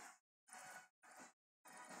here.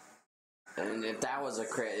 And if that was a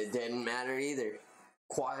crit, it didn't matter either.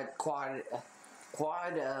 Quad,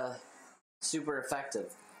 super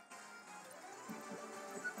effective.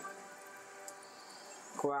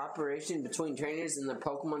 Cooperation between trainers and their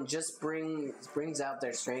Pokemon just brings out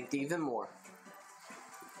their strength even more.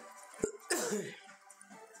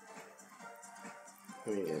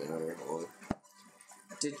 Let me get another one.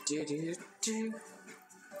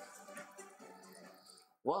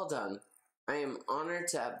 Well done. I am honored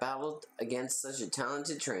to have battled against such a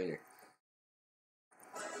talented trainer.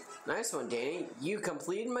 Nice one, Danny. You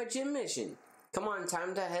completed my gym mission. Come on,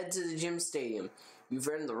 time to head to the gym stadium. You've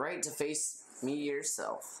earned the right to face me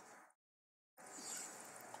yourself.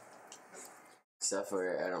 Except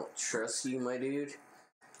for I don't trust you, my dude.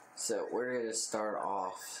 So we're gonna start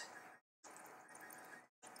off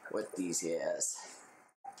with these guys.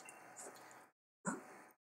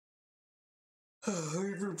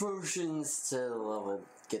 Hyper potions to level,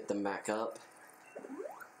 get them back up.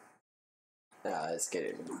 It's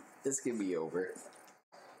gonna be over.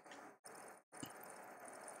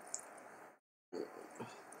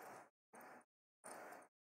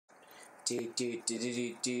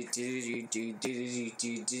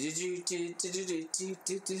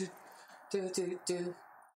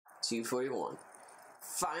 $241.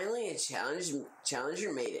 Finally, a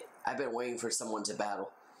challenger made it. I've been waiting for someone to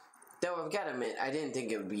battle. Though I've got to admit, I didn't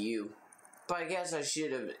think it would be you. But I guess I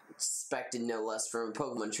should have expected no less from a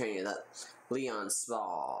Pokemon trainer that Leon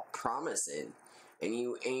saw promise in. And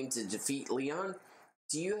you aim to defeat Leon?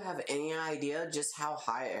 Do you have any idea just how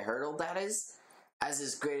high a hurdle that is? As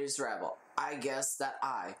his greatest rival, I guess that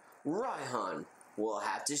I, Raihan, will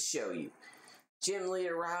have to show you. Gym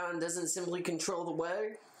leader Raihan doesn't simply control the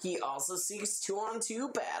weather, he also seeks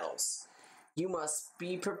 2-on-2 battles. You must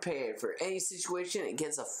be prepared for any situation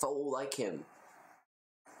against a foe like him.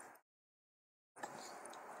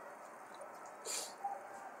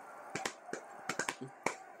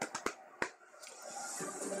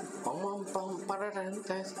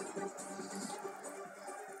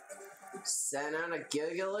 Send out a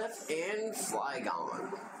Gigalith and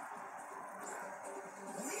Flygon.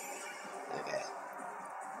 Okay.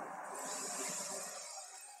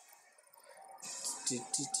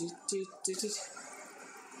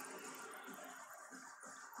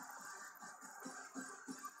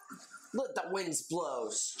 Let the winds blow,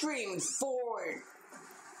 stream forward.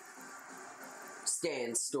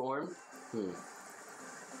 Stand storm.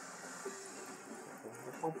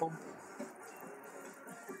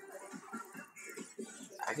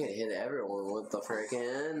 I can hit everyone with the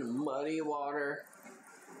frickin' muddy water.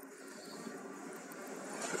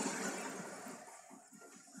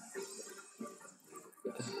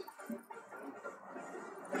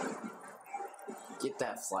 Get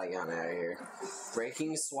that Flygon out of here.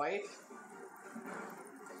 Breaking swipe?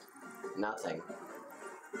 Nothing.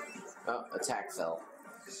 Oh, attack fell.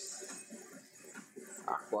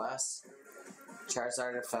 Rock blast.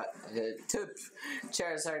 Charizard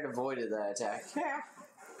Charizard avoided that attack.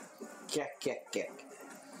 Kick.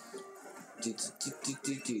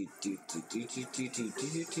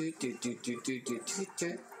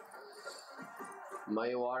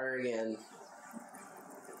 Muddy water again.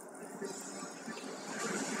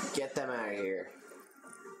 Get them out of here.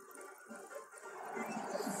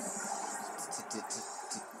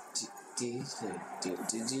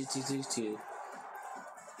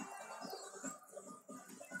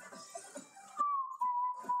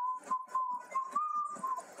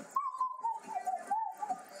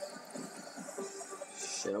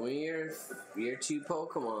 Show me your two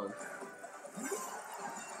Pokemon.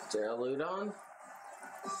 Duraludon.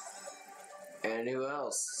 And who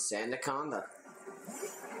else? Sandaconda.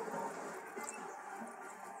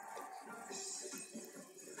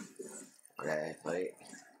 Okay, wait.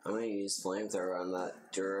 I'm gonna use Flamethrower on that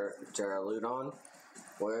Duraludon.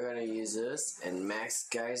 We're gonna use this and Max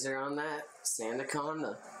Geyser on that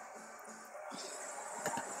Sandaconda.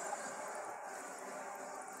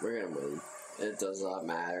 We're gonna win. It does not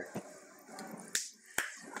matter.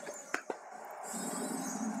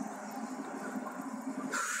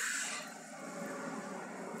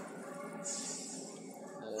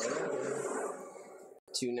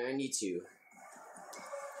 $292.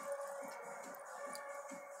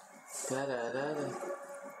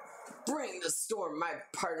 Bring the storm, my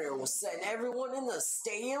partner will send everyone in the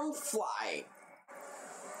stadium flying.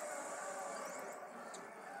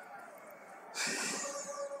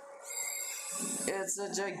 It's a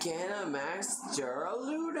Gigantamax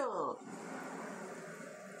Duraludon.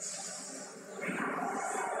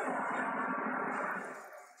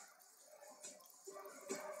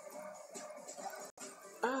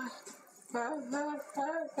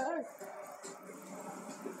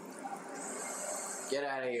 Get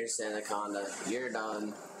out of here, Sandaconda. You're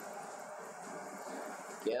done.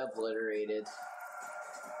 Get obliterated.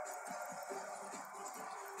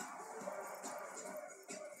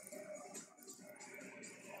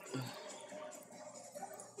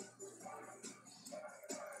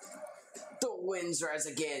 The winds rise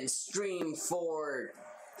again. Stream forward,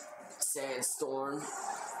 Sandstorm.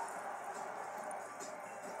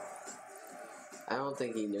 I don't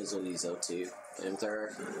think he knows what he's up to.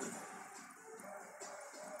 Enter.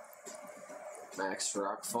 Max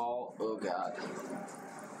Rockfall. Oh god.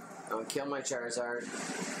 Don't kill my Charizard.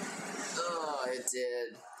 Oh, it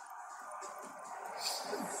did.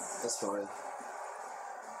 That's fine.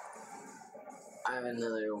 I have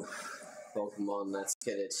another Pokemon that's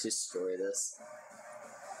gonna destroy this.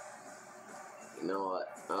 You know what?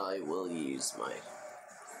 I will use my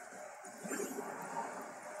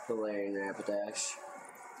Galarian Rapidash.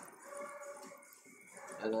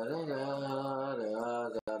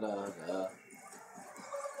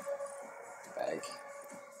 Bag.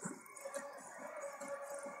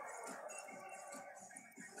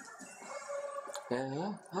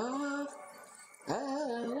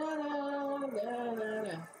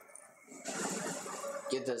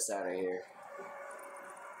 Get this out of here.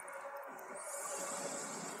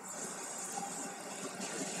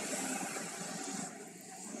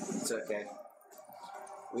 It's okay.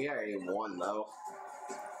 We already won though.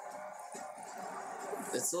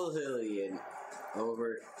 It's literally an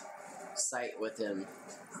oversight with him.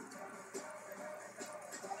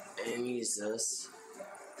 And use this.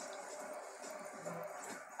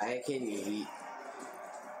 I can eat.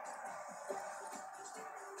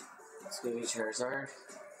 It's gonna be Charizard.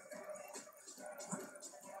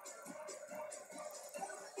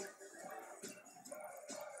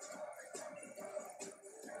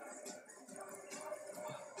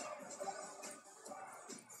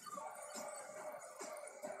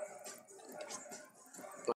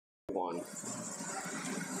 One.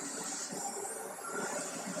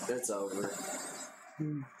 It's over.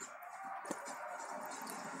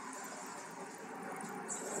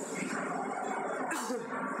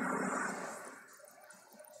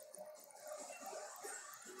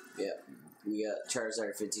 Yep, we got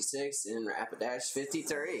Charizard 56 and Rapidash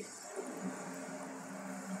 53.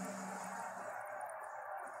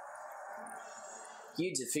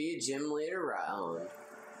 You defeated Gym Leader Raihan.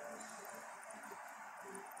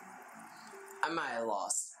 I might have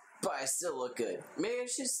lost, but I still look good. Maybe I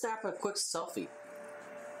should snap a quick selfie.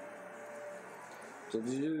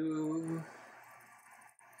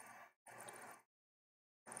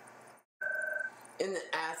 In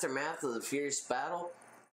the aftermath of the fierce battle,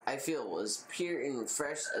 I feel as pure and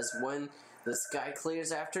refreshed as when the sky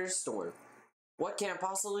clears after a storm. What can I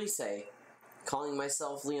possibly say? Calling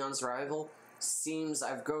myself Leon's rival, Seems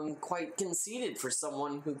I've grown quite conceited for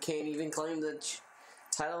someone who can't even claim the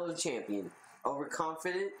title of champion.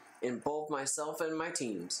 Overconfident in both myself and my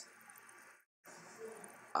teams.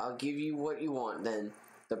 I'll give you what you want then.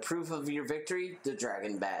 The proof of your victory, the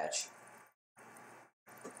Dragon Badge.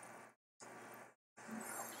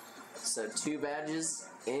 So 2 badges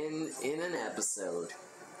in an episode.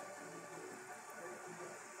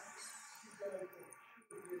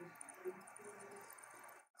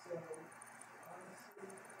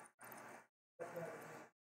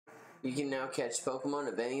 You can now catch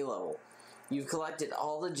Pokemon of any level. You've collected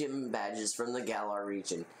all the gym badges from the Galar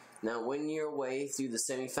region. Now win your way through the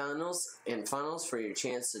semifinals and finals for your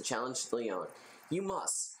chance to challenge Leon. You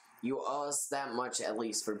must. You owe us that much at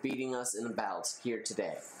least for beating us in the battles here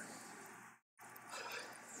today.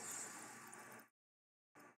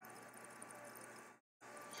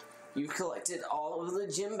 You've collected all of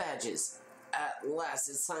the gym badges. At last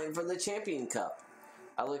it's time for the Champion Cup.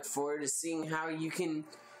 I look forward to seeing how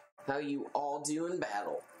you all do in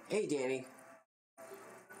battle. Hey Danny.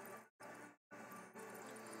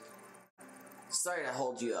 Sorry to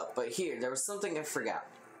hold you up, but here, there was something I forgot.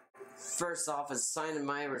 First off, as a sign of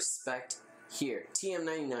my respect, here,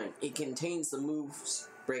 TM99. It contains the moves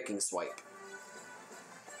Breaking Swipe.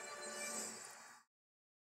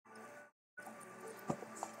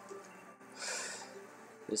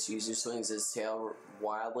 This user swings his tail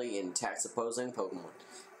wildly and attacks opposing Pokemon.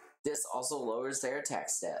 This also lowers their attack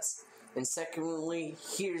stats. And secondly,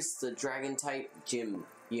 here's the Dragon-type gym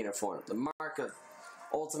uniform, the mark of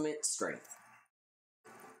ultimate strength.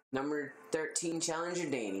 Number 13 Challenger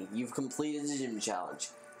Danny, you've completed the gym challenge.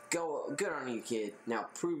 Good on you, kid. Now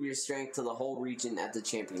prove your strength to the whole region at the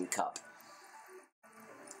Champion Cup.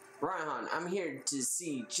 Raihan, I'm here to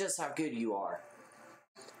see just how good you are.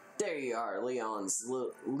 There you are, Leon's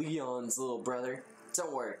little brother.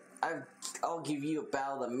 Don't worry, I'll give you a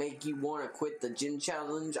battle that make you want to quit the gym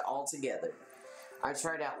challenge altogether. I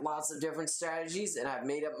tried out lots of different strategies and I've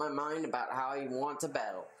made up my mind about how I want to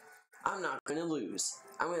battle. I'm not going to lose.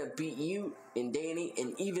 I'm going to beat you and Danny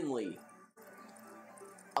and even Lee.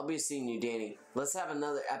 I'll be seeing you, Danny. Let's have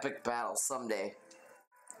another epic battle someday.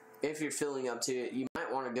 If you're feeling up to it, you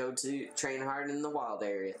might want to go to train hard in the wild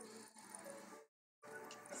area.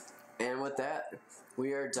 And with that,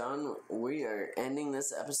 we are done. We are ending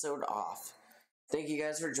this episode off. Thank you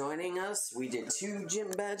guys for joining us. We did 2 gym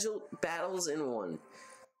battles in 1.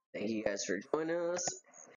 Thank you guys for joining us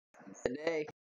today.